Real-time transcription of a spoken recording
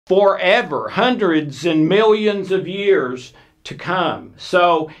forever, hundreds and millions of years to come.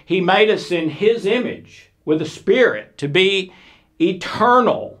 So he made us in his image with a spirit to be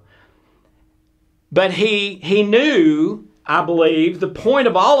eternal. But he knew, I believe, the point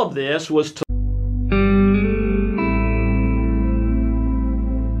of all of this was to...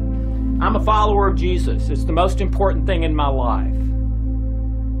 I'm a follower of Jesus. It's the most important thing in my life.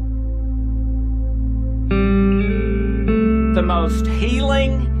 The most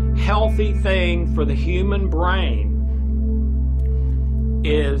healing, healthy thing for the human brain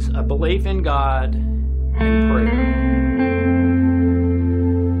is a belief in God and prayer.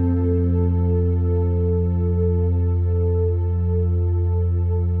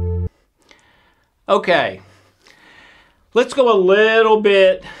 Okay, let's go a little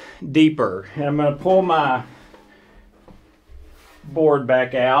bit deeper. And I'm going to pull my board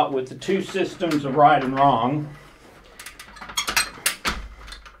back out with the two systems of right and wrong.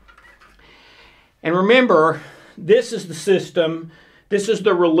 And remember, this is the system, this is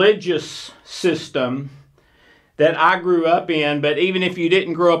the religious system that I grew up in. But even if you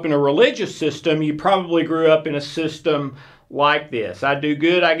didn't grow up in a religious system, you probably grew up in a system like this. I do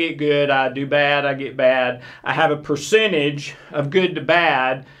good, I get good. I do bad, I get bad. I have a percentage of good to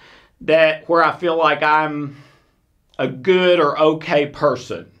bad that where I feel like I'm a good or okay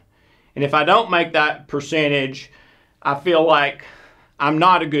person. And if I don't make that percentage, I feel like I'm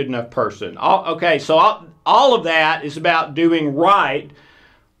not a good enough person. Okay, so all of that is about doing right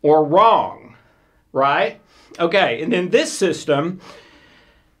or wrong, right? Okay, and then this system,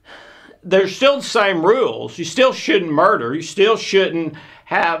 there's still the same rules. You still shouldn't murder. You still shouldn't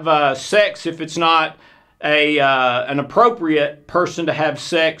have sex if it's not an appropriate person to have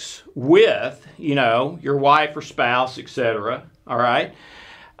sex with, you know, your wife or spouse, etc. All right?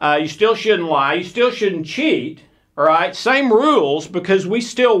 You still shouldn't lie. You still shouldn't cheat. All right? Same rules, because we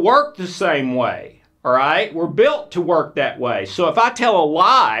still work the same way. All right? We're built to work that way. So if I tell a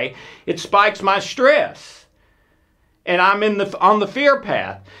lie, it spikes my stress. And I'm on the fear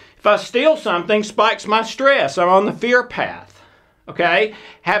path. If I steal something, spikes my stress. I'm on the fear path. Okay?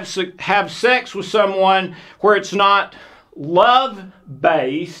 Have sex with someone where it's not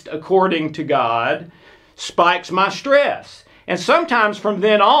love-based, according to God, spikes my stress. And sometimes from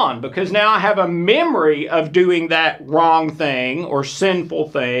then on, because now I have a memory of doing that wrong thing or sinful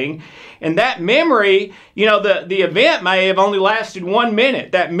thing, and that memory, you know, the event may have only lasted 1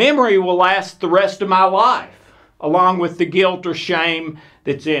 minute. That memory will last the rest of my life, along with the guilt or shame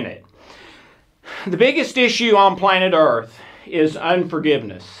that's in it. The biggest issue on planet Earth is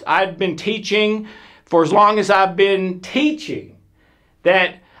unforgiveness. I've been teaching for as long as I've been teaching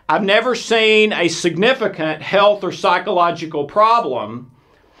that I've never seen a significant health or psychological problem,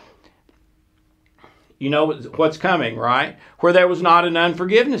 you know what's coming, right? Where there was not an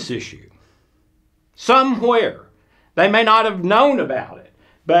unforgiveness issue. Somewhere. They may not have known about it,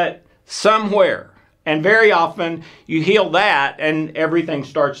 but somewhere. And very often you heal that and everything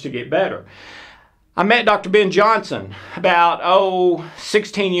starts to get better. I met Dr. Ben Johnson about,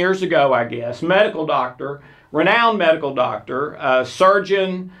 16 years ago, I guess. Medical doctor, renowned medical doctor,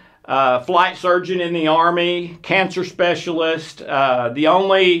 surgeon, flight surgeon in the Army, cancer specialist, the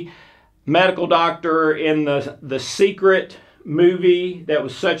only medical doctor in the Secret movie that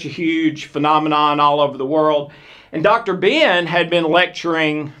was such a huge phenomenon all over the world. And Dr. Ben had been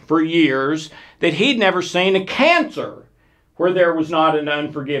lecturing for years that he'd never seen a cancer where there was not an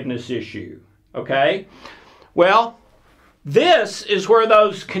unforgiveness issue. Okay? Well, this is where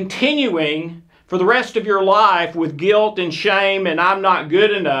those continuing for the rest of your life with guilt and shame and I'm not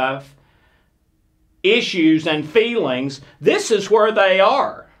good enough issues and feelings, this is where they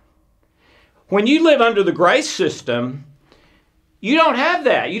are. When you live under the grace system, you don't have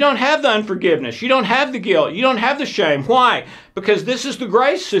that. You don't have the unforgiveness. You don't have the guilt. You don't have the shame. Why? Because this is the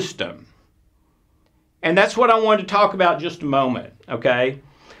grace system. And that's what I wanted to talk about just a moment, okay?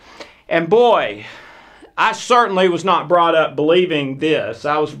 And boy, I certainly was not brought up believing this.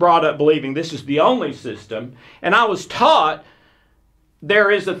 I was brought up believing this is the only system. And I was taught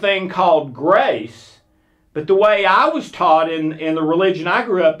there is a thing called grace. But the way I was taught in the religion I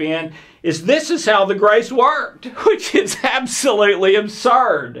grew up in is this is how the grace worked, which is absolutely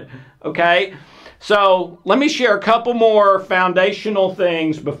absurd. Okay? So let me share a couple more foundational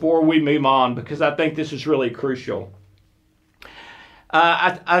things before we move on, because I think this is really crucial.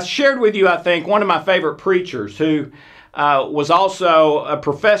 I shared with you, I think, one of my favorite preachers who was also a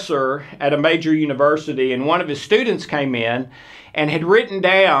professor at a major university, and one of his students came in and had written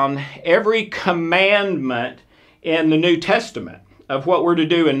down every commandment in the New Testament of what we're to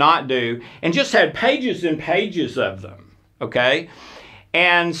do and not do, and just had pages and pages of them, okay?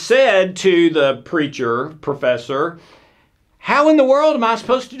 and said to the professor, how in the world am I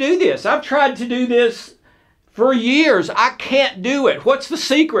supposed to do this? I've tried to do this for years. I can't do it. What's the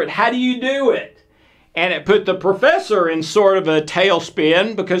secret? How do you do it? And it put the professor in sort of a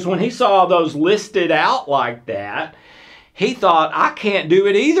tailspin, because when he saw those listed out like that, he thought, I can't do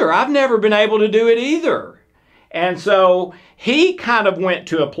it either. I've never been able to do it either. And so he kind of went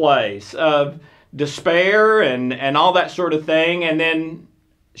to a place of despair and all that sort of thing. And then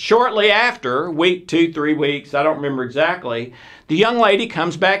shortly after, week, 2-3 weeks, I don't remember exactly, the young lady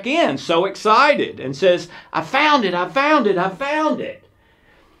comes back in so excited and says, I found it, I found it, I found it.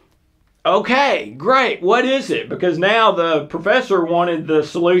 Okay, great. What is it? Because now the professor wanted the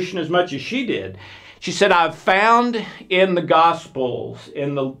solution as much as she did. She said, I've found in the Gospels,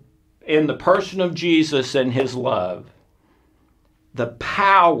 in the person of Jesus and his love, the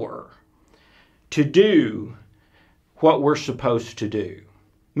power to do what we're supposed to do.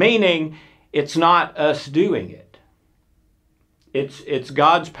 Meaning, it's not us doing it. It's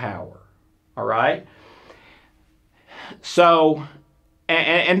God's power. All right? So,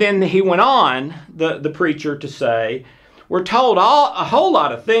 and then he went on, the preacher, to say, we're told a whole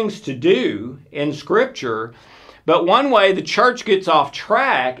lot of things to do in Scripture, but one way the church gets off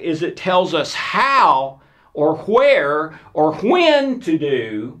track is it tells us how or where or when to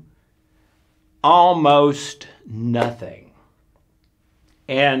do almost nothing.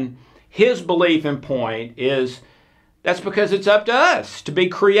 And his belief and point is that's because it's up to us to be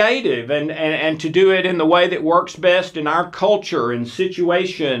creative and to do it in the way that works best in our culture and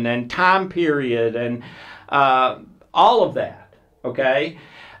situation and time period and all of that, okay?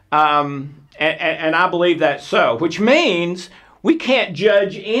 And I believe that's so, which means we can't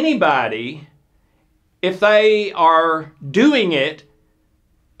judge anybody if they are doing it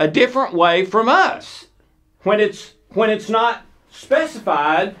a different way from us when it's not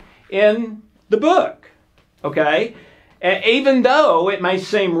specified in the book, okay? Even though it may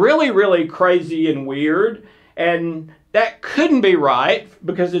seem really, really crazy and weird, and that couldn't be right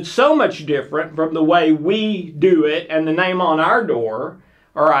because it's so much different from the way we do it and the name on our door,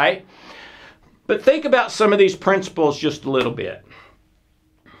 all right? But think about some of these principles just a little bit.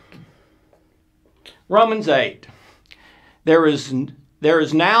 Romans 8. There is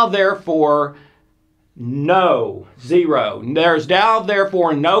now therefore there is now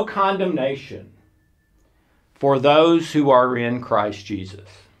therefore no condemnation for those who are in Christ Jesus.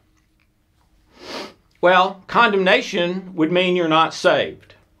 Well, condemnation would mean you're not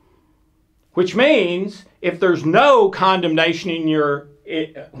saved. Which means if there's no condemnation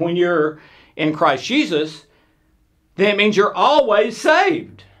when you're in Christ Jesus, then it means you're always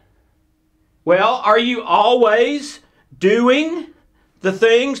saved. Well, are you always doing the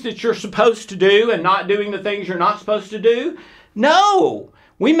things that you're supposed to do and not doing the things you're not supposed to do? No,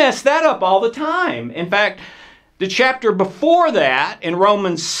 we mess that up all the time. In fact, the chapter before that, in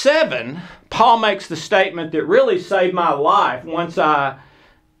Romans 7, Paul makes the statement that really saved my life once I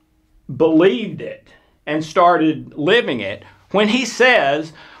believed it and started living it, when he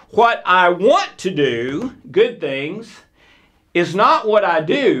says, what I want to do, good things, is not what I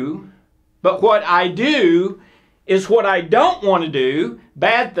do, but what I do is what I don't want to do,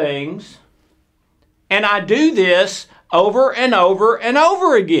 bad things, and I do this over and over and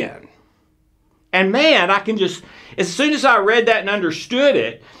over again. And man, I can just, as soon as I read that and understood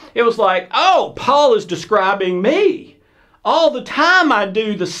it, it was like, oh, Paul is describing me. All the time I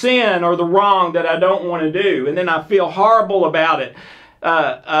do the sin or the wrong that I don't want to do, and then I feel horrible about it.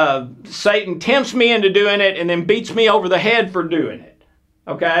 Satan tempts me into doing it and then beats me over the head for doing it.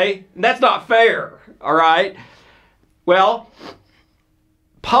 Okay? And that's not fair. All right? Well,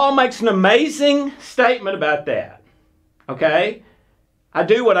 Paul makes an amazing statement about that. Okay? I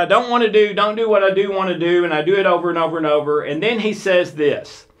do what I don't want to do, don't do what I do want to do, and I do it over and over and over. And then he says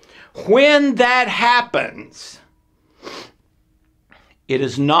this, when that happens, it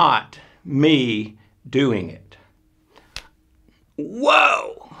is not me doing it.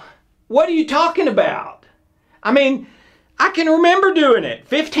 Whoa! What are you talking about? I mean, I can remember doing it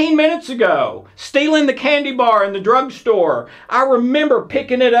 15 minutes ago, stealing the candy bar in the drugstore. I remember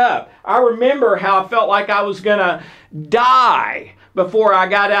picking it up. I remember how I felt like I was going to die before I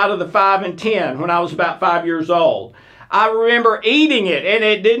got out of the 5 and 10 when I was about 5 years old. I remember eating it and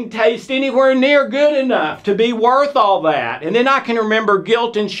it didn't taste anywhere near good enough to be worth all that. And then I can remember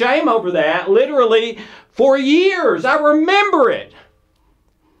guilt and shame over that literally for years. I remember it.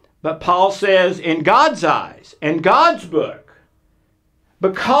 But Paul says in God's eyes, in God's book,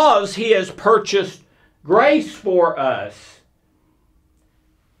 because he has purchased grace for us,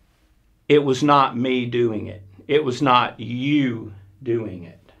 it was not me doing it. It was not you doing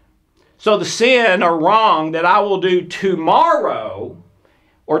it. So the sin or wrong that I will do tomorrow,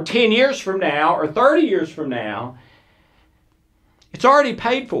 or 10 years from now, or 30 years from now, it's already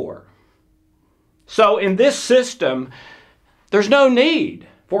paid for. So in this system, there's no need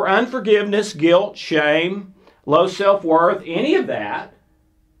for unforgiveness, guilt, shame, low self-worth, any of that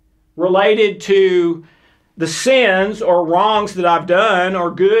related to the sins or wrongs that I've done or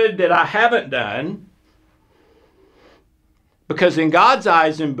good that I haven't done. Because in God's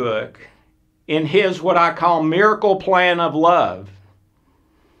eyes and book, in His what I call miracle plan of love,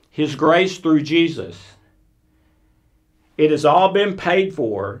 His grace through Jesus, it has all been paid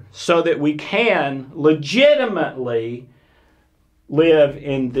for so that we can legitimately live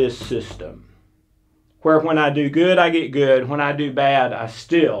in this system. Where when I do good, I get good. When I do bad, I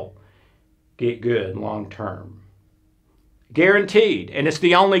still get good long term. Guaranteed. And it's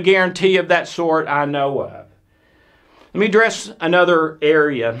the only guarantee of that sort I know of. Let me address another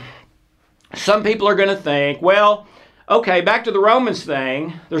area. Some people are going to think, well, okay, back to the Romans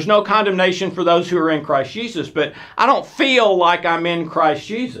thing. There's no condemnation for those who are in Christ Jesus, but I don't feel like I'm in Christ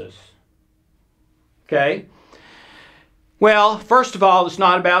Jesus. Okay? Well, first of all, it's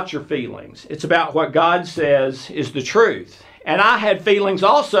not about your feelings. It's about what God says is the truth. And I had feelings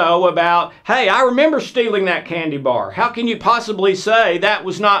also about, hey, I remember stealing that candy bar. How can you possibly say that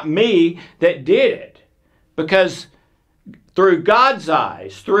was not me that did it? Because through God's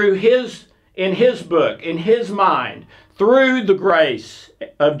eyes, in His book, in His mind, through the grace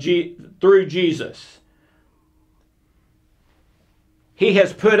of through Jesus, He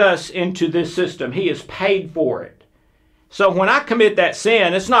has put us into this system. He has paid for it. So when I commit that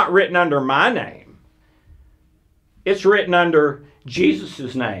sin, it's not written under my name. It's written under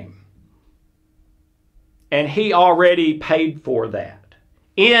Jesus' name. And He already paid for that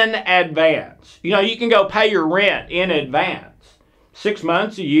in advance. You know, you can go pay your rent in advance. 6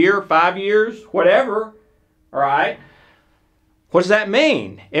 months, a year, 5 years, whatever. All right? What does that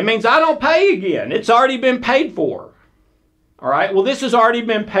mean? It means I don't pay again. It's already been paid for. All right? Well, this has already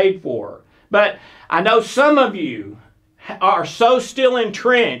been paid for. But I know some of you are so still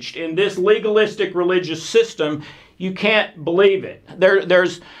entrenched in this legalistic religious system, you can't believe it.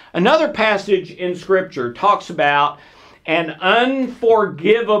 There's another passage in Scripture talks about an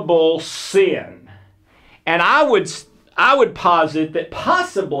unforgivable sin. And I would posit that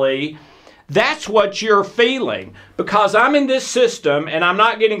possibly that's what you're feeling. Because I'm in this system and I'm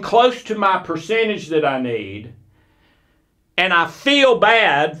not getting close to my percentage that I need. And I feel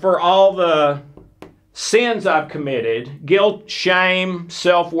bad for all the sins I've committed. Guilt, shame,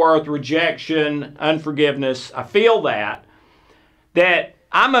 self-worth, rejection, unforgiveness. I feel that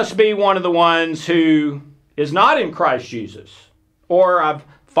I must be one of the ones who is not in Christ Jesus. Or I've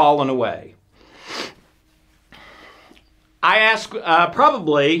fallen away. I ask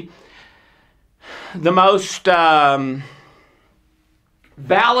probably the most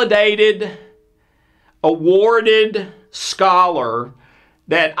validated, awarded scholar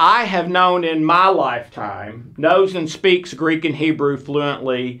that I have known in my lifetime, knows and speaks Greek and Hebrew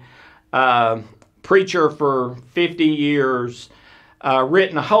fluently, preacher for 50 years,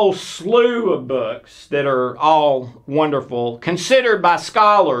 written a whole slew of books that are all wonderful, considered by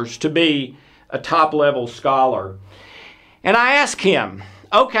scholars to be a top-level scholar. And I asked him,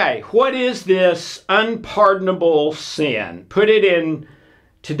 okay, what is this unpardonable sin? Put it in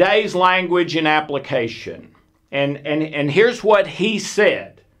today's language and application. And here's what he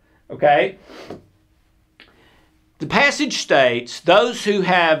said, okay? The passage states, those who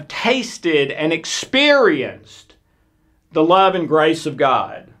have tasted and experienced the love and grace of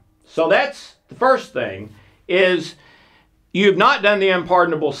God. So that's the first thing, is you have not done the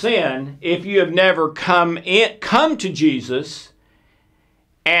unpardonable sin if you have never come to Jesus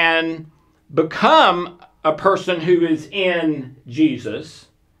and become a person who is in Jesus.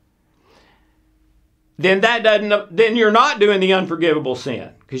 Then you're not doing the unforgivable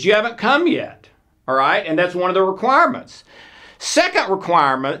sin because you haven't come yet. All right? And that's one of the requirements. Second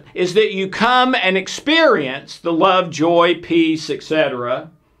requirement is that you come and experience the love, joy, peace, etc.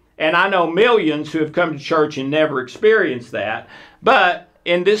 And I know millions who have come to church and never experienced that. But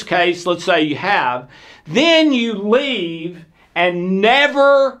in this case, let's say you have. Then you leave and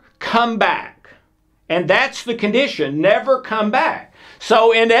never come back. And that's the condition, never come back.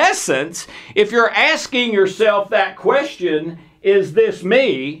 So in essence, if you're asking yourself that question, is this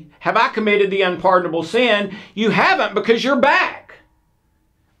me? Have I committed the unpardonable sin? You haven't because you're back.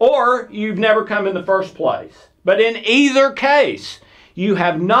 Or you've never come in the first place. But in either case, you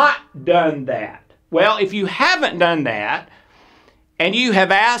have not done that. Well, if you haven't done that, and you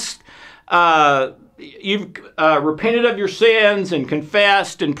have asked repented of your sins and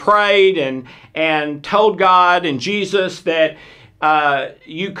confessed and prayed and told God and Jesus that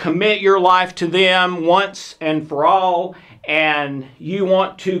you commit your life to them once and for all, and you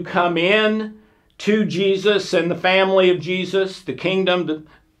want to come in to Jesus and the family of Jesus, the kingdom,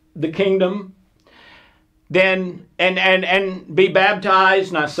 then and be baptized.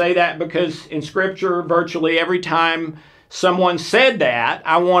 And I say that because in Scripture, virtually every time someone said that,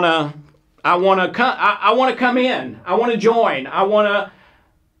 I want to come in. I want to join. I want to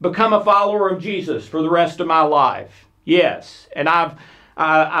become a follower of Jesus for the rest of my life. Yes, and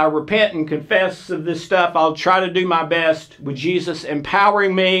I repent and confess of this stuff. I'll try to do my best with Jesus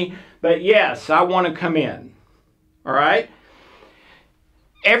empowering me. But yes, I want to come in. All right?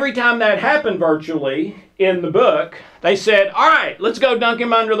 Every time that happened virtually in the book, they said, all right, let's go dunk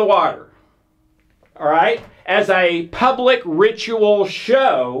him under the water. All right? As a public ritual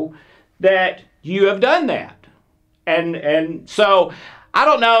show that you have done that. And so I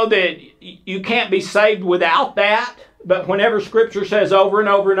don't know that you can't be saved without that, but whenever Scripture says over and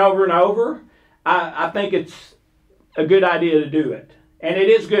over and over and over, I think it's a good idea to do it. And it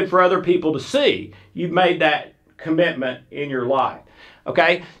is good for other people to see you've made that commitment in your life.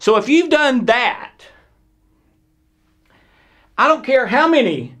 Okay? So if you've done that, I don't care how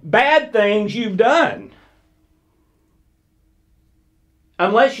many bad things you've done.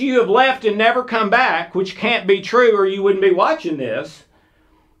 Unless you have left and never come back, which can't be true or you wouldn't be watching this,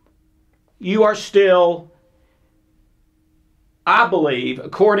 you are still, I believe,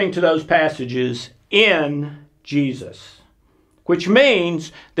 according to those passages, in Jesus. Which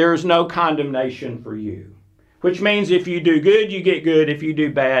means there is no condemnation for you. Which means if you do good, you get good. If you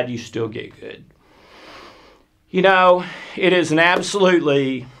do bad, you still get good. You know, it is an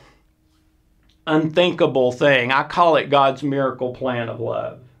absolutely unthinkable thing. I call it God's miracle plan of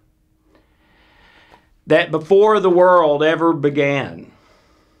love. That before the world ever began,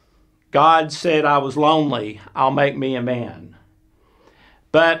 God said, I was lonely, I'll make me a man.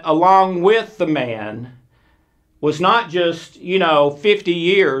 But along with the man was not just, 50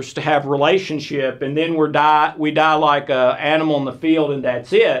 years to have relationship and then we die like an animal in the field and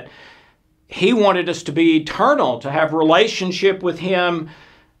that's it. He wanted us to be eternal, to have relationship with Him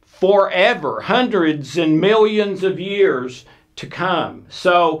forever, hundreds and millions of years to come.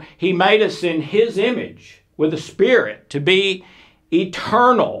 So He made us in His image with a spirit to be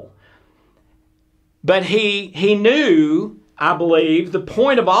eternal. But He knew, I believe, the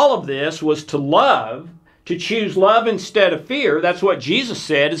point of all of this was to love, to choose love instead of fear. That's what Jesus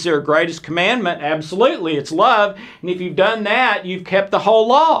said is their greatest commandment. Absolutely, it's love. And if you've done that, you've kept the whole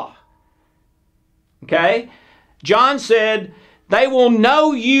law. Okay? John said, they will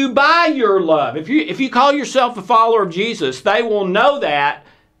know you by your love. If you call yourself a follower of Jesus, they will know that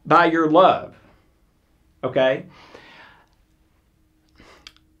by your love. Okay?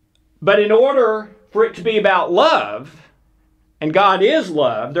 But in order for it to be about love, and God is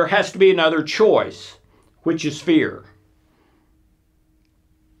love, there has to be another choice, which is fear.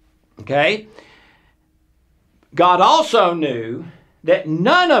 Okay? God also knew that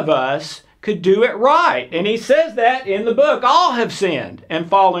none of us could do it right. And He says that in the book. All have sinned and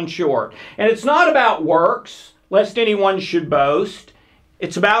fallen short. And it's not about works, lest anyone should boast.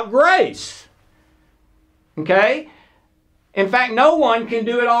 It's about grace. Okay? In fact, no one can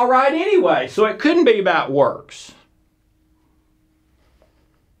do it all right anyway, so it couldn't be about works.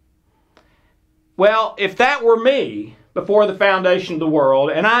 Well, if that were me before the foundation of the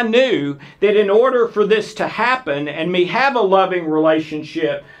world, and I knew that in order for this to happen and me have a loving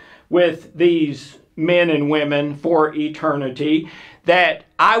relationship with these men and women for eternity, that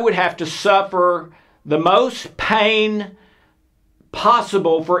I would have to suffer the most pain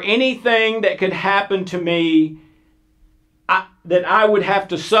possible for anything that could happen to me, that I would have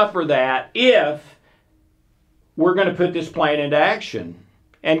to suffer that if we're going to put this plan into action.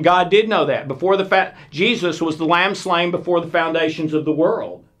 And God did know that. Jesus was the lamb slain before the foundations of the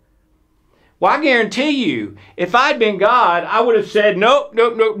world. Well, I guarantee you, if I'd been God, I would have said, nope.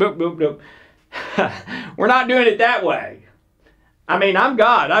 We're not doing it that way. I mean, I'm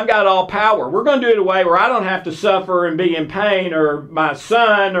God. I've got all power. We're going to do it a way where I don't have to suffer and be in pain, or my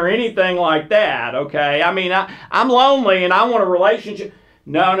son, or anything like that, okay? I mean, I'm lonely and I want a relationship.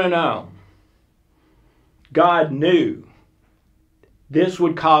 No. God knew this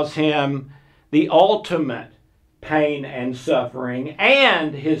would cause Him the ultimate pain and suffering,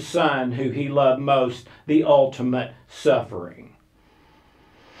 and His Son, who He loved most, the ultimate suffering.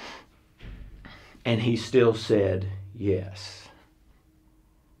 And He still said yes.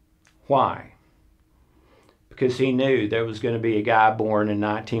 Why? because he knew there was going to be a guy born in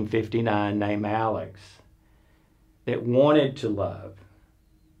 1959 named Alex that wanted to love,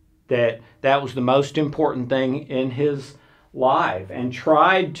 that was the most important thing in his life, and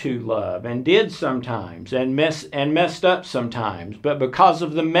tried to love, and did sometimes, and messed up sometimes. But because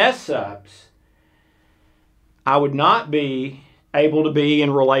of the mess ups, I would not be able to be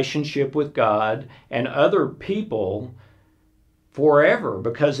in relationship with God and other people forever,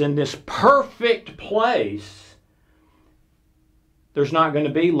 because in this perfect place, there's not going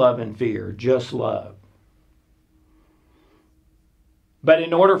to be love and fear, just love. But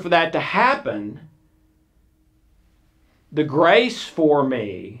in order for that to happen, the grace for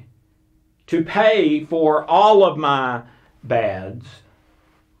me to pay for all of my bads,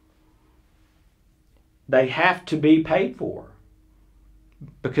 they have to be paid for,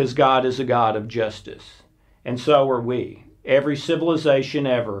 because God is a God of justice. And so are we. Every civilization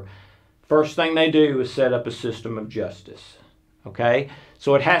ever, first thing they do is set up a system of justice. Okay?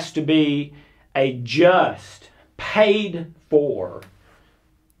 So it has to be a just, paid for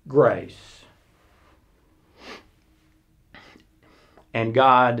grace. And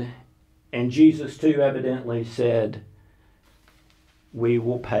God, and Jesus too, evidently said, we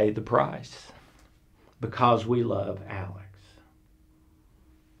will pay the price because we love Alex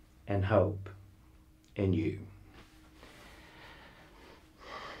and hope in you.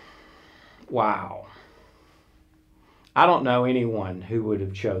 Wow. I don't know anyone who would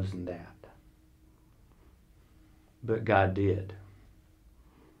have chosen that. But God did.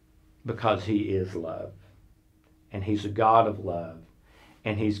 Because He is love. And He's a God of love.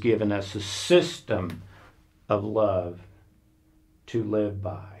 And He's given us a system of love to live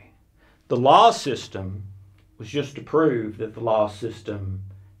by. The law system was just to prove that the law system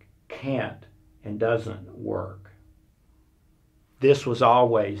can't and doesn't work. This was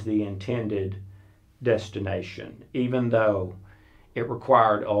always the intended destination, even though it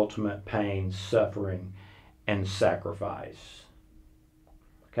required ultimate pain, suffering, and sacrifice.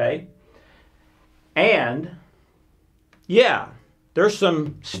 Okay? And, yeah, there's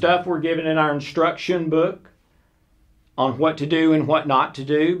some stuff we're given in our instruction book on what to do and what not to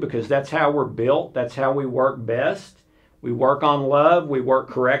do, because that's how we're built. That's how we work best. We work on love. We work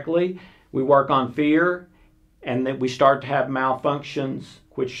correctly. We work on fear. And then we start to have malfunctions,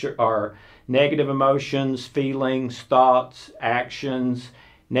 which are negative emotions, feelings, thoughts, actions,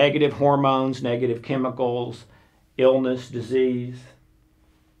 negative hormones, negative chemicals, illness, disease,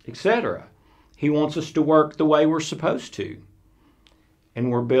 etc. He wants us to work the way we're supposed to. And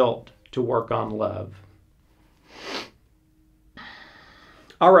we're built to work on love.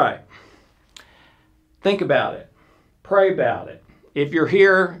 All right. Think about it. Pray about it. If you're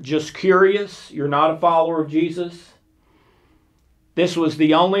here just curious, you're not a follower of Jesus, this was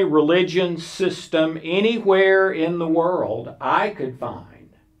the only religion system anywhere in the world I could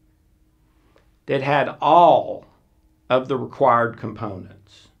find that had all of the required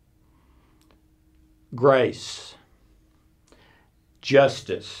components. Grace,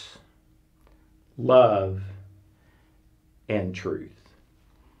 justice, love, and truth.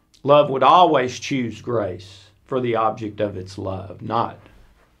 Love would always choose grace for the object of its love, not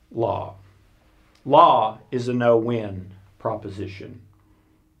law. Law is a no-win proposition.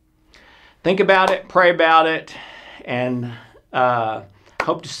 Think about it, pray about it, and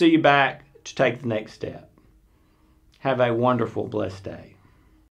hope to see you back to take the next step. Have a wonderful, blessed day.